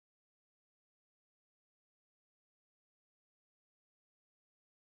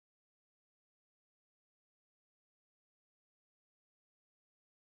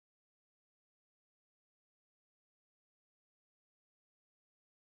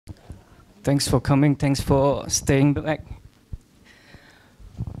Thanks for coming. Thanks for staying back.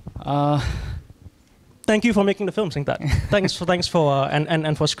 Thank you for making the film, Seng Tat. thanks for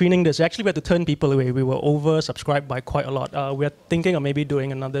and for screening this. Actually, we had to turn people away. We were oversubscribed by quite a lot. We are thinking of maybe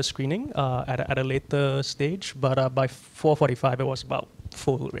doing another screening at a later stage, but by 4:45 it was about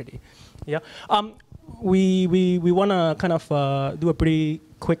full already. Yeah. We want to kind of do a pretty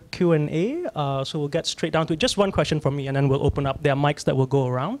quick Q&A, so we'll get straight down to it. Just one question from me, and then we'll open up. There are mics that will go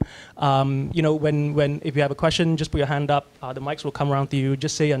around. You know, if you have a question, just put your hand up. The mics will come around to you.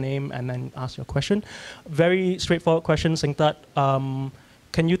 Just say your name and then ask your question. Very straightforward question, Seng Tat.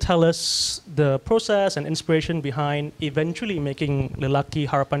 Can you tell us the process and inspiration behind eventually making Lelaki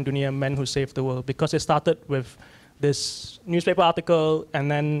Harapan Dunia, Men Who Saved the World? Because it started with this newspaper article,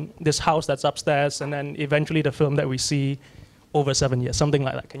 and then this house that's upstairs, and then eventually the film that we see over 7 years, something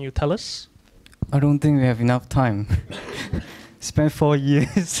like that. Can you tell us? I don't think we have enough time. Spent 4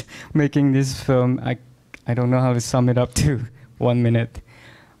 years making this film. I don't know how to sum it up to 1 minute.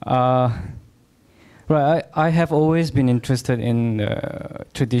 Right, I have always been interested in the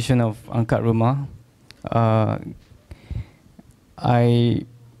tradition of angkat rumah.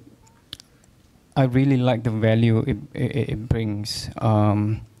 I really like the value it brings.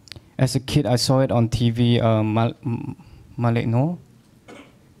 As a kid, I saw it on TV. Malik No,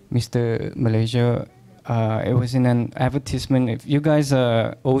 Mr. Malaysia. It was in an advertisement. If you guys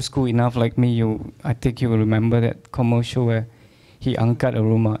are old school enough like me, I think you will remember that commercial where he angkat a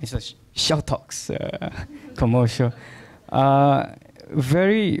rumah. It's a Shell Talks commercial.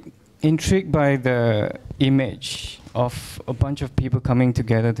 Very intrigued by the image of a bunch of people coming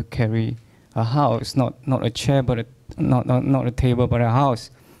together to carry a house, not a chair, but not a table, but a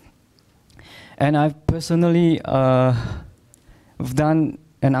house. And I've personally I've done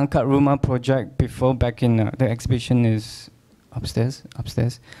an angkat rumah project before. Back in the exhibition is upstairs.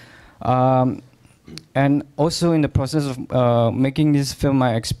 And also in the process of making this film,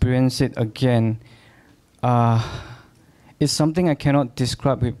 I experienced it again. It's something I cannot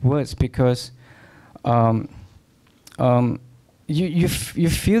describe with words, because you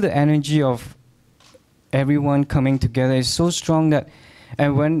feel the energy of everyone coming together. It's so strong that,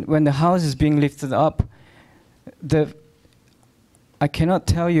 and when the house is being lifted up, I cannot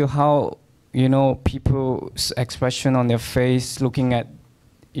tell you how, you know, people's expression on their face, looking at,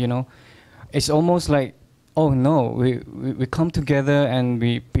 you know, it's almost like, oh no, we come together and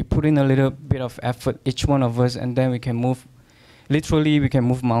we put in a little bit of effort, each one of us, and then we can move, literally we can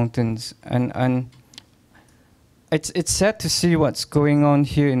move mountains. And it's sad to see what's going on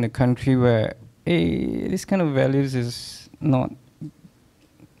here in the country, where this kind of values is not,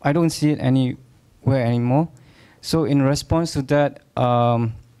 I don't see it anywhere anymore. So in response to that,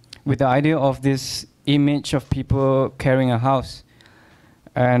 with the idea of this image of people carrying a house,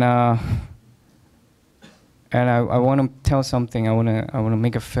 and I want to tell something. I want to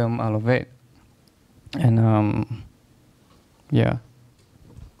make a film out of it, and yeah.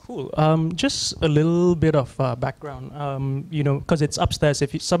 Cool. Just a little bit of background, you know, because it's upstairs.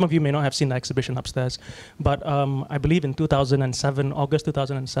 Some of you may not have seen the exhibition upstairs, but I believe in 2007, August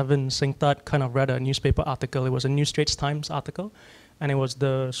 2007, Seng Tat kind of read a newspaper article. It was a New Straits Times article, and it was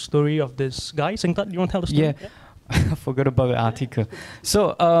the story of this guy. Seng Tat, you want to tell the story? Yeah, I forgot about the article.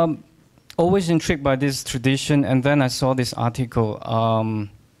 So always intrigued by this tradition, and then I saw this article,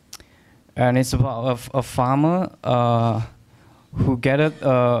 and it's about a farmer who gathered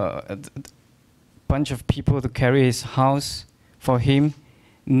a bunch of people to carry his house for him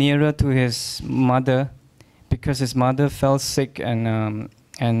nearer to his mother, because his mother fell sick, and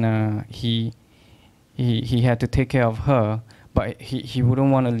he had to take care of her, but he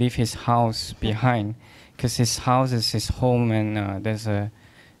wouldn't want to leave his house behind, because his house is his home, and there's a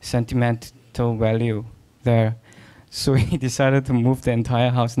sentimental value there. So he decided to move the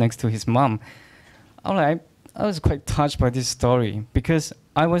entire house next to his mom. I was quite touched by this story, because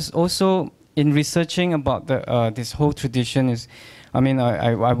I was also, in researching about this whole tradition,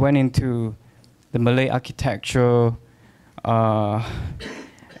 I went into the Malay architecture, and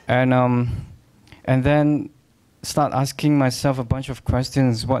then start asking myself a bunch of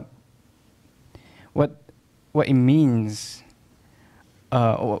questions. What it means?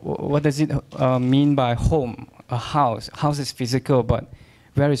 What does it mean by home? A house. House is physical, but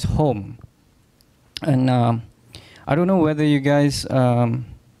where is home? And I don't know whether you guys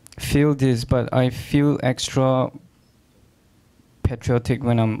feel this, but I feel extra patriotic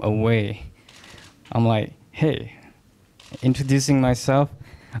when I'm away. I'm like, hey, introducing myself.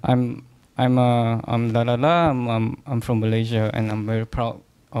 I'm from Malaysia, and I'm very proud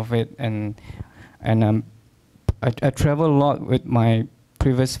of it. And I travel a lot with my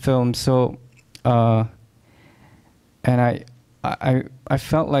previous film. So, and I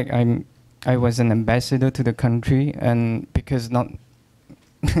felt like I was an ambassador to the country, and because not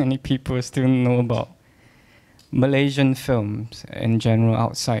many people still know about Malaysian films in general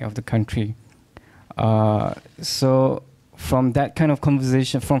outside of the country. So from that kind of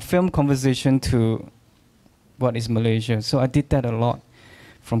conversation, from film conversation to what is Malaysia. So I did that a lot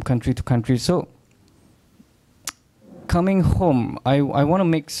from country to country. So coming home, I want to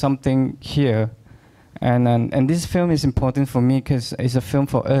make something here. And this film is important for me because it's a film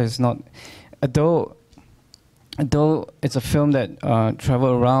for us, not, though it's a film that travel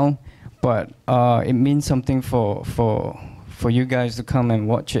around, but it means something for you guys to come and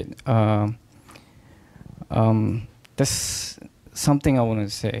watch it. That's something I want to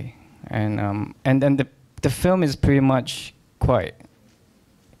say, and then the film is pretty much quite.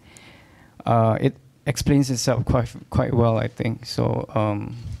 It explains itself quite well, I think. So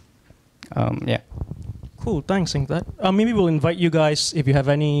yeah. Cool, thanks, Seng Tat. Maybe we'll invite you guys if you have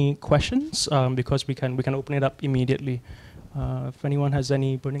any questions, because we can open it up immediately. If anyone has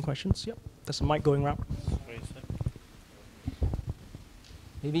any burning questions, yep, there's a mic going around.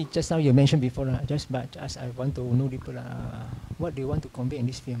 Maybe just now you mentioned before, but I want to know deeper, what do you want to convey in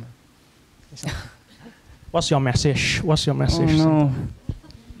this film? What's your message? What's your message? Oh,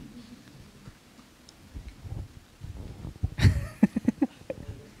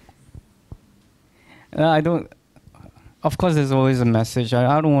 no. I don't. Of course, there's always a message.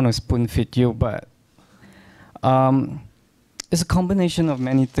 I don't want to spoon feed you, but it's a combination of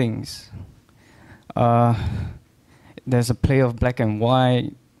many things. There's a play of black and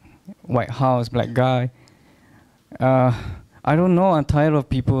white, white house, black guy. I don't know. I'm tired of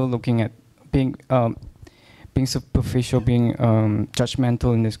people looking at being superficial, being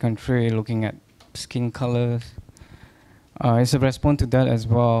judgmental in this country, looking at skin colors. It's a response to that as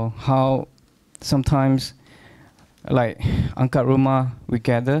well. How sometimes, like angkat rumah, we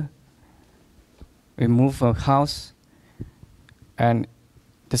gather, we move a house, and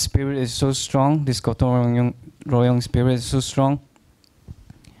the spirit is so strong. This gotong royong spirit is so strong.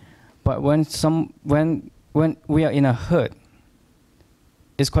 But when we are in a herd,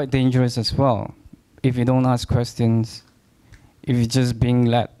 it's quite dangerous as well. If you don't ask questions, if you're just being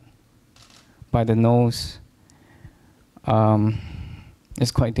led by the nose,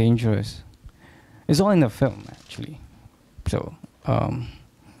 it's quite dangerous. It's all in the film, actually. So,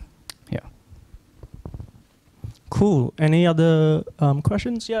 yeah. Cool. Any other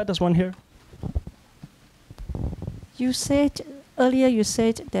questions? Yeah, there's one here. You said earlier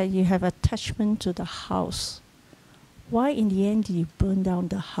that you have attachment to the house. Why in the end did you burn down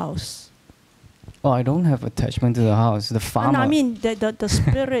the house? Oh, I don't have attachment to the house. The farmer. No, I mean the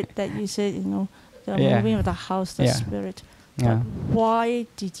spirit that you said, the moving of the house, the spirit. Yeah. Why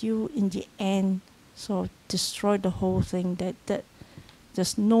did you in the end sort of destroy the whole thing? That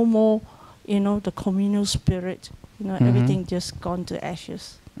there's no more, the communal spirit. Everything just gone to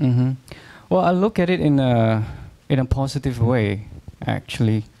ashes. Well, I look at it in a positive way,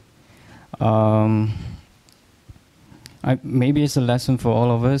 actually. Maybe it's a lesson for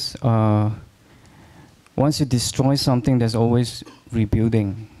all of us. Once you destroy something, there's always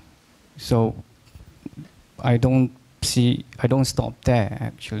rebuilding. So I don't stop there,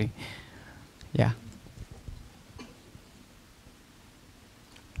 actually. Yeah.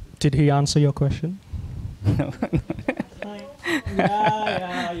 Did he answer your question? No.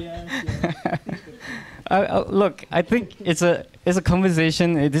 Look, I think it's a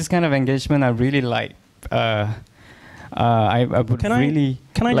conversation. This kind of engagement I really like. I would Can I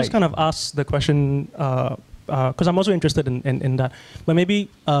just kind of ask the question, because I'm also interested in that. But maybe,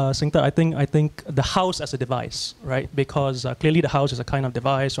 Seng Tat, I think the house as a device, right? Because clearly the house is a kind of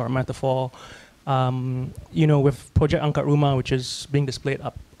device or a metaphor. With Project Angkat Rumah, which is being displayed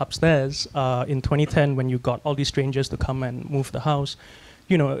upstairs in 2010, when you got all these strangers to come and move the house,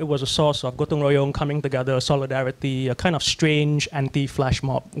 it was a source of gotong royong, coming together, solidarity, a kind of strange anti-flash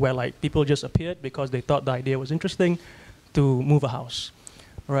mob where like people just appeared because they thought the idea was interesting to move a house,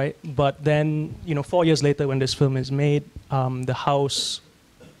 right? But then, 4 years later when this film is made, the house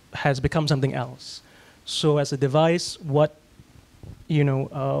has become something else. So as a device, what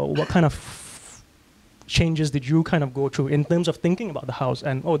kind of changes did you kind of go through in terms of thinking about the house?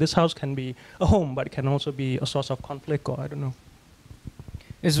 And, this house can be a home, but it can also be a source of conflict, or I don't know.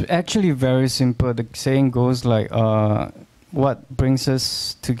 It's actually very simple. The saying goes like, what brings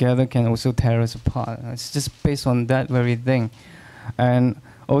us together can also tear us apart. It's just based on that very thing. And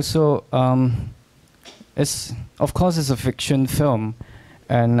also, of course it's a fiction film,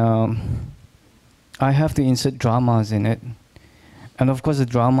 and I have to insert dramas in it. and of course the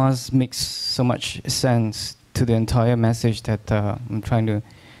dramas makes so much sense to the entire message that I'm trying to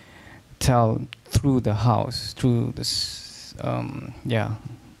tell through the house, through this, yeah.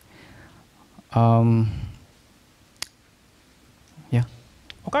 Yeah.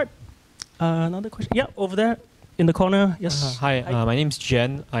 Okay. Another question. Yeah, over there in the corner. Yes. Hi, my name's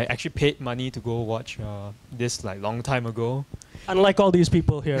Jen. I actually paid money to go watch this like long time ago. Unlike all these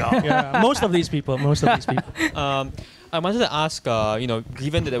people here. Yeah. Most of these people. I wanted to ask,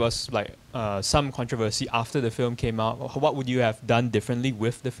 given that there was like some controversy after the film came out, what would you have done differently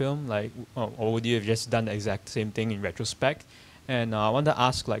with the film? Like, or would you have just done the exact same thing in retrospect? And I want to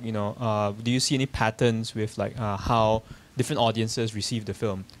ask, like, do you see any patterns with like how different audiences receive the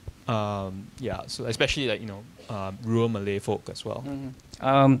film? Yeah, so especially like rural Malay folk as well.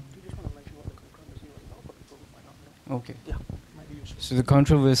 Okay. So the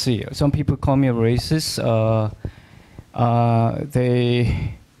controversy. Some people call me a racist.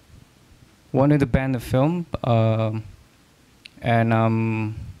 They wanted to ban the film,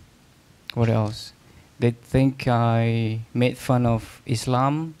 and what else? They think I made fun of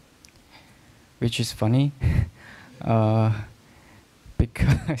Islam, which is funny,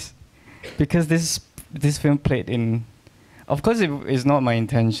 because this film played in. Of course, it is not my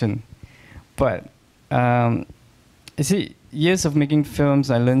intention, but you see, years of making films,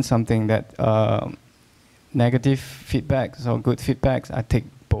 I learned something that. Negative feedbacks or good feedbacks, I take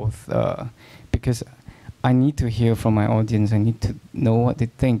both because I need to hear from my audience. I need to know what they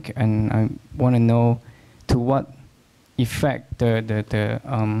think, and I want to know to what effect the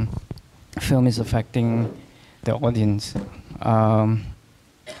film is affecting the audience.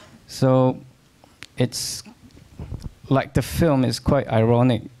 So it's like the film is quite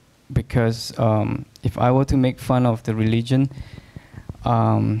ironic because if I were to make fun of the religion.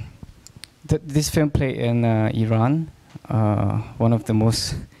 This film played in Iran, one of the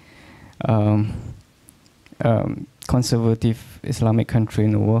most conservative Islamic country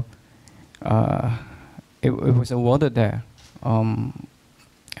in the world. It was awarded there, and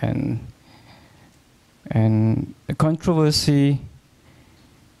the controversy.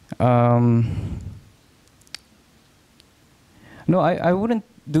 No, I wouldn't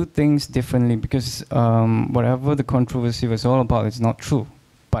do things differently because whatever the controversy was all about is not true.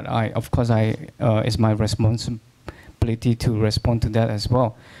 But of course, it's my responsibility to respond to that as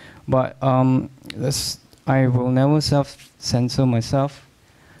well. But I will never self-censor myself.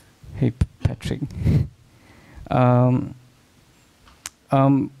 Hey, Patrick. I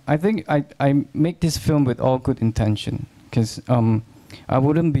think I make this film with all good intention, because I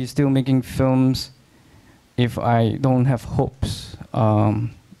wouldn't be still making films if I don't have hopes.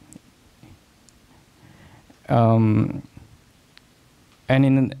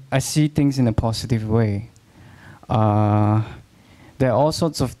 And I see things in a positive way. There are all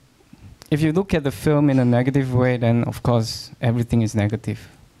sorts of. If you look at the film in a negative way, then of course everything is negative.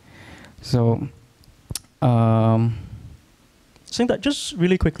 So. Saying that just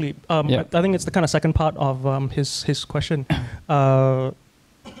really quickly, Yeah. I think it's the kind of second part of his question.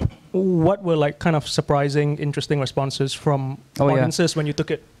 What were like kind of surprising, interesting responses from audiences when you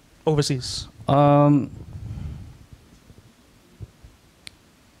took it overseas?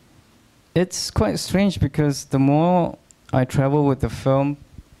 It's quite strange because the more I travel with the film,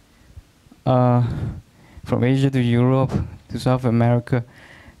 from Asia to Europe to South America,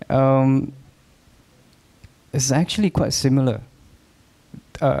 it's actually quite similar.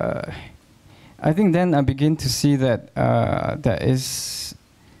 I think then I begin to see that there is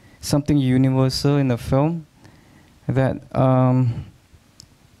something universal in the film, that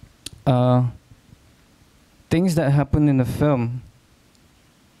things that happen in the film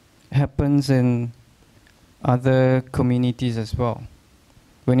happens in other communities as well.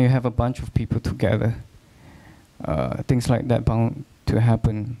 When you have a bunch of people together, things like that bound to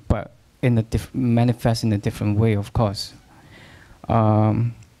happen, but in a manifest in a different way, of course. Yeah,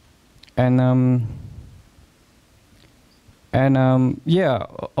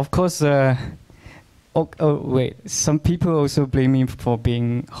 of course. Wait, some people also blame me for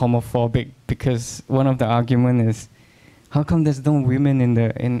being homophobic because one of the argument is, how come there's no women in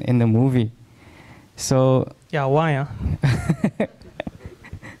the movie? So yeah, why?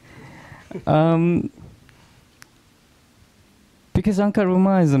 Because angkat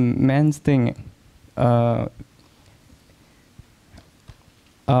rumah is a man's thing.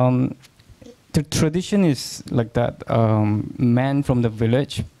 The tradition is like that. Men from the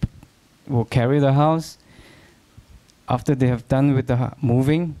village will carry the house. After they have done with the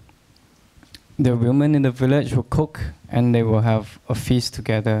moving, the women in the village will cook and they will have a feast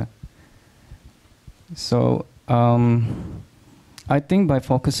together. So I think by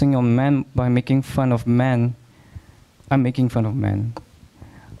focusing on men, by making fun of men, I'm making fun of men.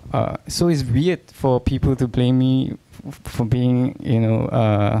 So it's weird for people to blame me for being,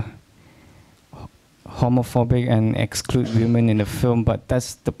 homophobic and exclude women in the film, but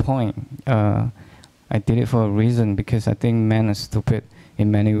that's the point. I did it for a reason, because I think men are stupid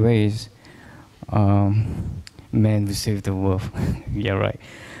in many ways. Men will save the world. Yeah, right.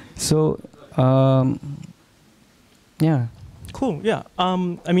 So, yeah. Cool. Yeah. I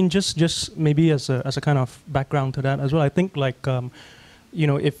mean, just maybe as a kind of background to that as well. I think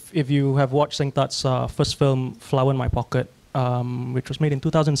if you have watched Seng Tat's first film, Flower in My Pocket, which was made in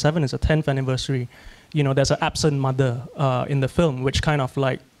 2007, it's a 10th anniversary. There's an absent mother in the film, which kind of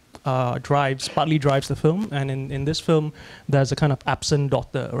partly drives the film. And in this film, there's a kind of absent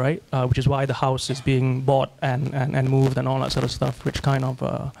daughter, right? Which is why the house is being bought and moved and all that sort of stuff, which kind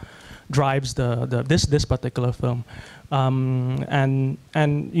of drives this particular film. If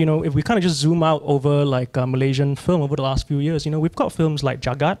we kind of just zoom out over a Malaysian film over the last few years, we've got films like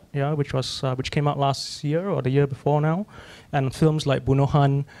Jagat, which came out last year or the year before now, and films like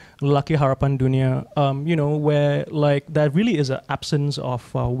Bunuhan, Lelaki Harapan Dunia, where there really is an absence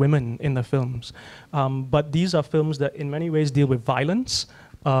of women in the films. But these are films that in many ways deal with violence,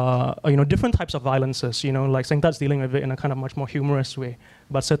 different types of violences, like Seng Tat's dealing with it in a kind of much more humorous way,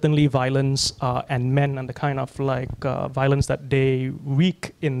 but certainly violence and men and the kind of violence that they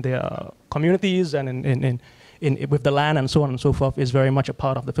wreak in their communities and with the land and so on and so forth is very much a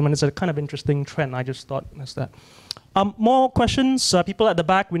part of the film. And it's a kind of interesting trend. I just thought that's that. More questions? People at the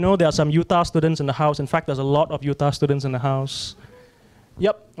back, we know there are some Utah students in the house. In fact, there's a lot of Utah students in the house.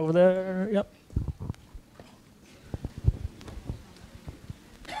 Yep, over there, yep.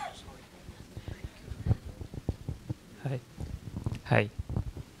 Hi,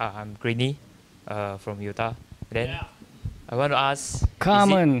 I'm Greeny from Utah. Then I want to ask,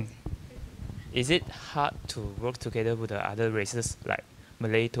 Carmen. Is it hard to work together with the other races like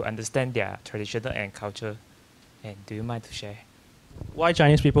Malay to understand their traditional and culture? And do you mind to share? Why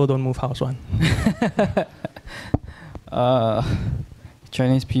Chinese people don't move house one?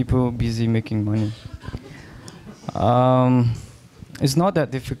 Chinese people busy making money. It's not that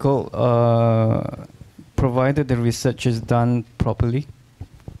difficult, provided the research is done properly.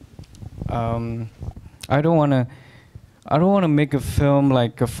 I don't want to make a film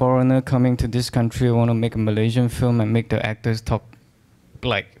like a foreigner coming to this country. I want to make a Malaysian film and make the actors talk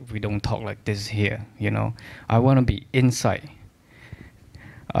like we don't talk like this here, I want to be inside.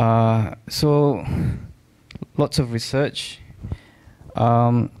 So lots of research.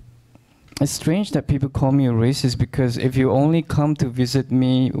 It's strange that people call me a racist, because if you only come to visit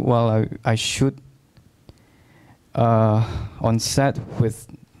me while I shoot on set with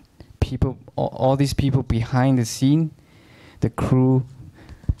people, all these people behind the scene, the crew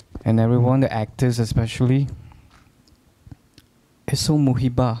and everyone, the actors especially, it's so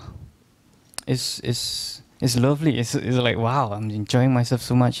muhibah. It's lovely. It's like, wow, I'm enjoying myself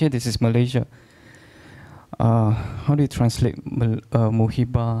so much here. This is Malaysia. How do you translate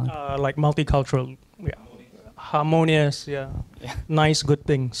muhibah? Like multicultural, yeah. Harmonious, yeah. Nice, good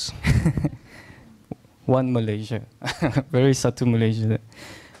things. One Malaysia. Very subtle Malaysia.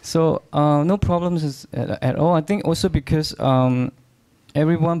 So no problems at all. I think also because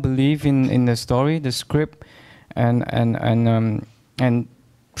everyone believe in the story, the script, and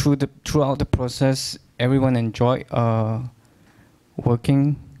throughout the process, everyone enjoy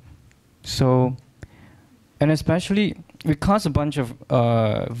working. So, and especially we cast a bunch of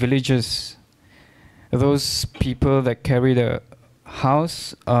villagers, those people that carry the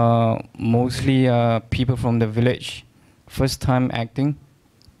house, mostly people from the village, first time acting.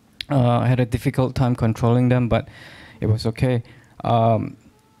 I had a difficult time controlling them, but it was okay.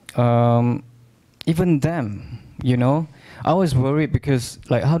 Even them, I was worried because,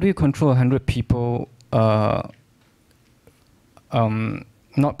 like, how do you control 100 people, not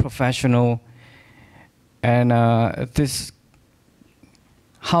professional, and this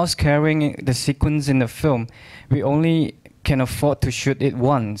house carrying the sequence in the film, we only can afford to shoot it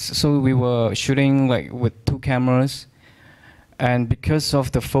once. So we were shooting like with 2 cameras, and because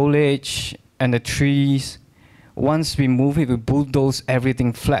of the foliage and the trees, once we move it, we bulldoze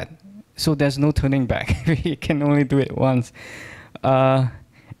everything flat. So there's no turning back. We can only do it once. And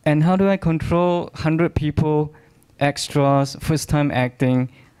how do I control 100 people, extras, first time acting?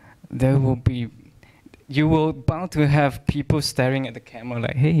 There will be, you will bound to have people staring at the camera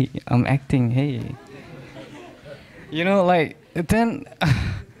like, hey, I'm acting, hey. Then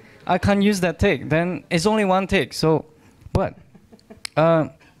I can't use that take. Then it's only one take. So, but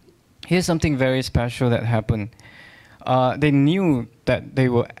here's something very special that happened. they knew that they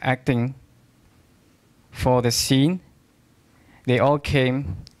were acting for the scene. They all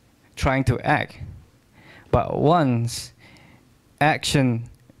came trying to act. But once action,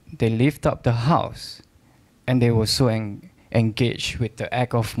 they lift up the house, and they were so engaged with the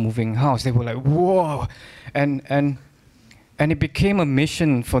act of moving house. They were like, whoa! And it became a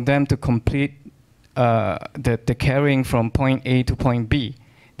mission for them to complete the carrying from point A to point B.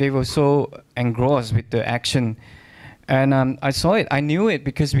 They were so engrossed with the action. And I saw it. I knew it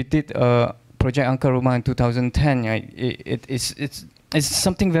because we did Project Angka Rumah in 2010. It's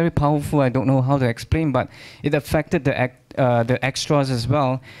something very powerful. I don't know how to explain, but it affected the extras as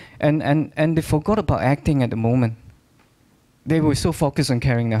well. And they forgot about acting at the moment. They were so focused on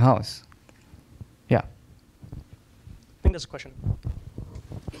carrying the house. Yeah. I think there's a question.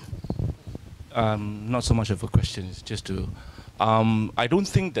 Not so much of a question. It's just to. I don't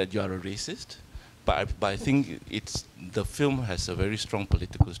think that you are a racist, but I think the film has a very strong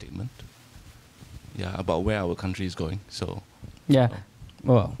political statement. Yeah, about where our country is going. So. Yeah.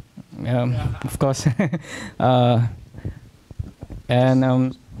 Well, of course. I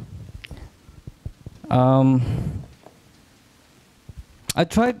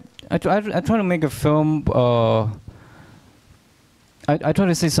try to make a film. I try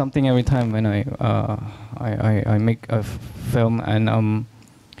to say something every time when I make a film, and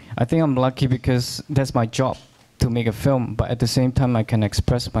I think I'm lucky because that's my job to make a film. But at the same time, I can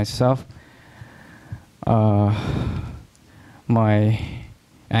express myself, my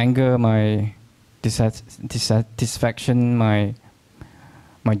anger, my dissatisfaction, my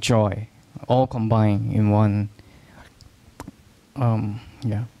joy, all combined in one.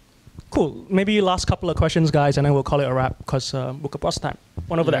 Yeah. Cool. Maybe last couple of questions, guys, and then we'll call it a wrap because we'll cross time.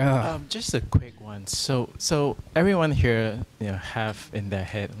 One over there. Just a quick one. So everyone here, have in their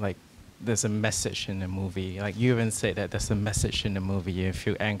head like there's a message in the movie. Like you even said that there's a message in the movie. You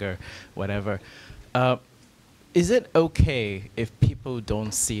feel anger, whatever. Is it okay if people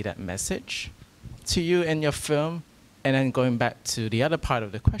don't see that message to you in your film? And then going back to the other part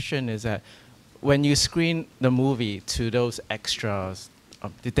of the question is that when you screen the movie to those extras,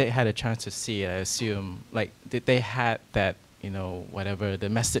 did they had a chance to see it? I assume, like, did they had that, whatever the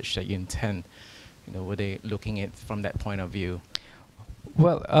message that you intend, were they looking at from that point of view?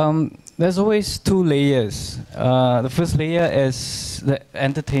 Well, there's always two layers. The first layer is the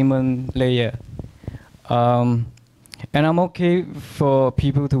entertainment layer. And I'm okay for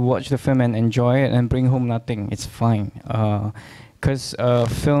people to watch the film and enjoy it and bring home nothing. It's fine. Because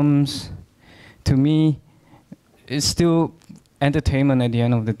films, to me, is still entertainment at the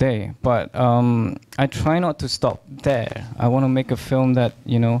end of the day. But I try not to stop there. I want to make a film that,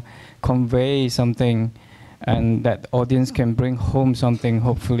 convey something and that audience can bring home something,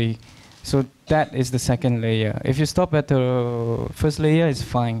 hopefully. So that is the second layer. If you stop at the first layer, it's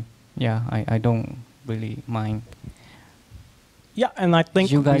fine. Yeah, I don't really mind. Yeah, and I think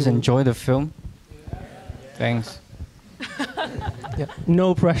did you guys enjoy the film? Thanks. Yeah.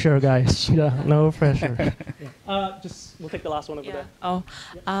 No pressure, guys. Yeah, no pressure. We'll take the last one over there. Oh,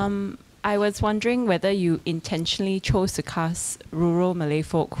 I was wondering whether you intentionally chose to cast rural Malay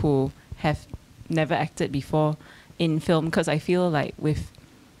folk who have never acted before in film, because I feel like with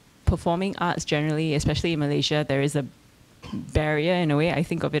performing arts generally, especially in Malaysia, there is a barrier in a way. I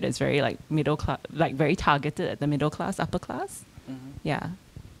think of it as very like middle class, like very targeted at the middle class, upper class. Yeah.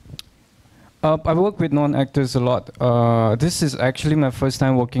 I work with non-actors a lot. This is actually my first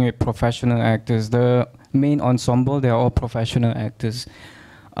time working with professional actors. The main ensemble, they're all professional actors.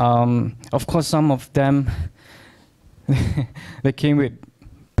 Of course, some of them, they came with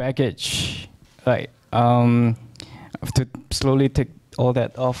baggage, like to slowly take all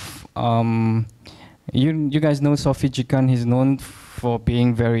that off. You guys know Sophie Jikan. He's known for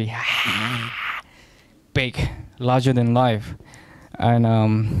being very big, larger than life. And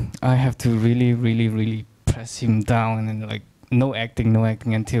I have to really press him down and like no acting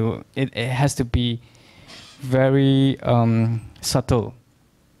until it has to be very subtle.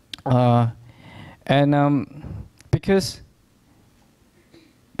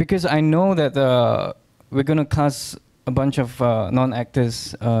 Because I know that we're gonna cast a bunch of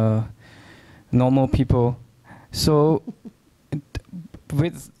non-actors, normal people. So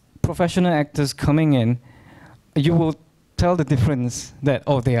with professional actors coming in, you will tell the difference that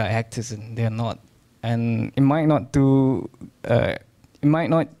they are actors and they're not, and it might not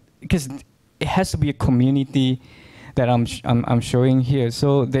because it has to be a community that I'm showing here.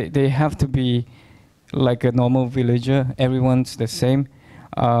 So they have to be like a normal villager. Everyone's the same.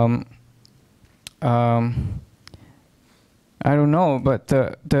 I don't know, but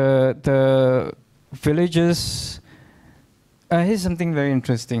the villagers here's something very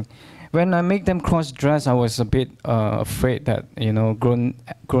interesting. When I make them cross-dress, I was a bit afraid that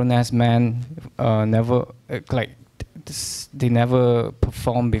grown-ass men never they never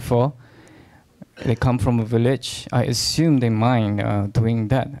performed before. They come from a village. I assume they mind doing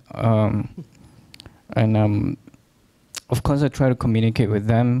that, and of course I try to communicate with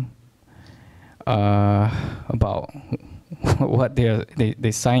them about what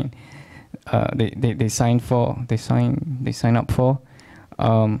they sign up for.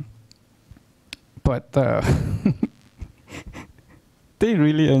 But they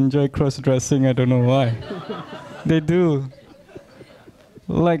really enjoy cross-dressing. I don't know why. They do.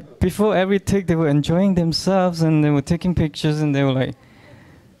 Like before every take, they were enjoying themselves and they were taking pictures and they were like,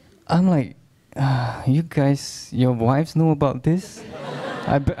 I'm like, you guys, your wives know about this?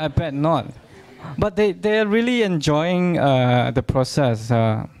 I bet not. But they're really enjoying the process.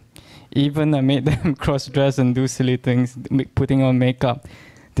 Even I made them cross-dress and do silly things, putting on makeup.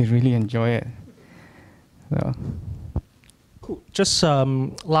 They really enjoy it. So. Cool. Just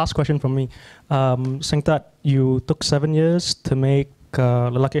last question from me. Seng Tat, you took 7 years to make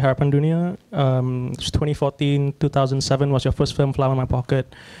Lelaki Harapan Dunia. 2014, 2007 was your first film, Flower in My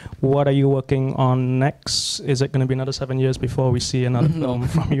Pocket. What are you working on next? Is it going to be another 7 years before we see another film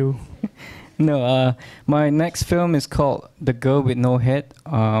from you? No, my next film is called The Girl with No Head.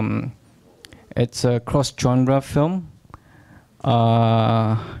 It's a cross-genre film.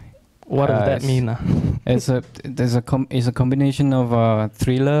 What does that mean? It's a combination of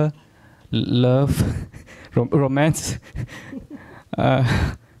thriller, love, romance. I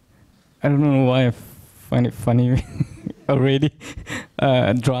don't know why I find it funny already.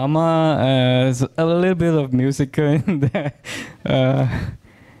 Drama, there's a little bit of musical in there,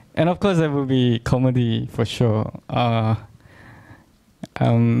 and of course there will be comedy for sure.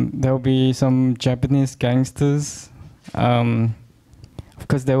 There will be some Japanese gangsters. Of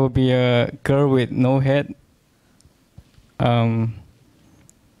course, there will be a girl with no head.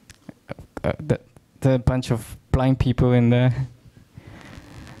 The bunch of blind people in there.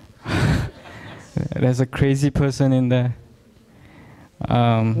 There's a crazy person in there.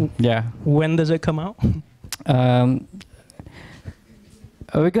 Yeah. When does it come out?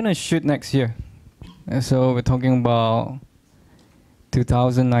 We're gonna shoot next year, so we're talking about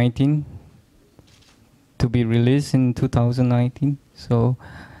 2019 to be released in 2019. So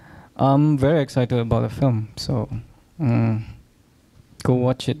I'm very excited about the film. So go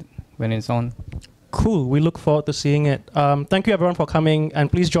watch it when it's on. Cool. We look forward to seeing it. Thank you everyone for coming,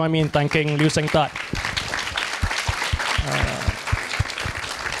 and please join me in thanking Liew Seng Tat.